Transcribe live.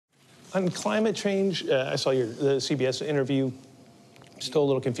On climate change, I saw the CBS interview. Still a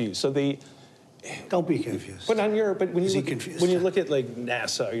little confused. So don't be confused. But when you look at like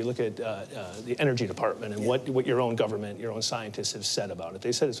NASA, or you look at the Energy Department and what your own government, your own scientists have said about it,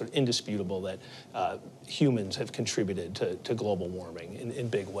 they said it's sort of indisputable that humans have contributed to global warming in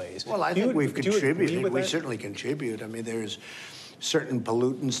big ways. Well, I think we've contributed. We certainly contribute. I mean, there's certain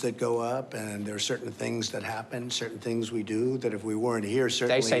pollutants that go up, and there are certain things that happen, certain things we do that if we weren't here,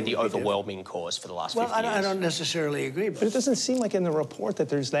 certainly... They say the overwhelming cause for the last 50 years. Well, I don't necessarily agree. But it doesn't seem like in the report that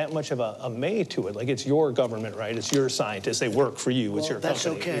there's that much of a may to it. Like, it's your government, right? It's your scientists. They work for you. It's your that's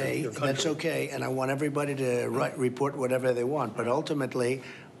company. Okay. That's okay. And I want everybody to report whatever they want. But ultimately,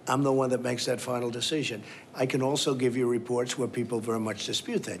 I'm the one that makes that final decision. I can also give you reports where people very much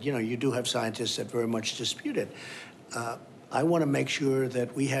dispute that. You know, you do have scientists that very much dispute it. I want to make sure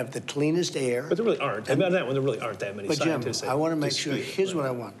that we have the cleanest air. But there really aren't. And on that one, there really aren't that many scientists. But Jim, I want to make sure, here's what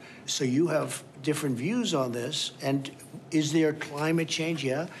I want. So you have different views on this, and is there climate change?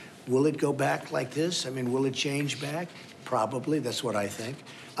 Yeah. Will it go back like this? I mean, will it change back? Probably, that's what I think.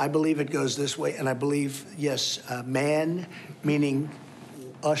 I believe it goes this way, and I believe, yes, man, meaning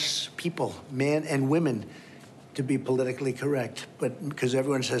us people, men and women, to be politically correct, but because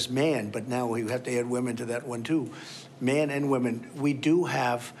everyone says man, but now we have to add women to that one too. Man and women, we do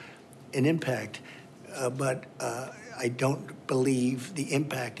have an impact, but I don't believe the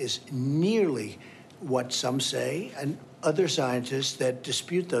impact is nearly what some say, and other scientists that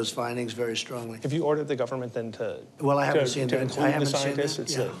dispute those findings very strongly. Have you ordered the government then to? Well, I haven't seen that. Include I haven't the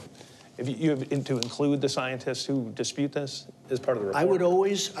scientists. Seen that. If you have to include the scientists who dispute this as part of the report.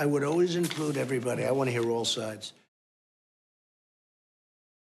 I would always include everybody. I want to hear all sides.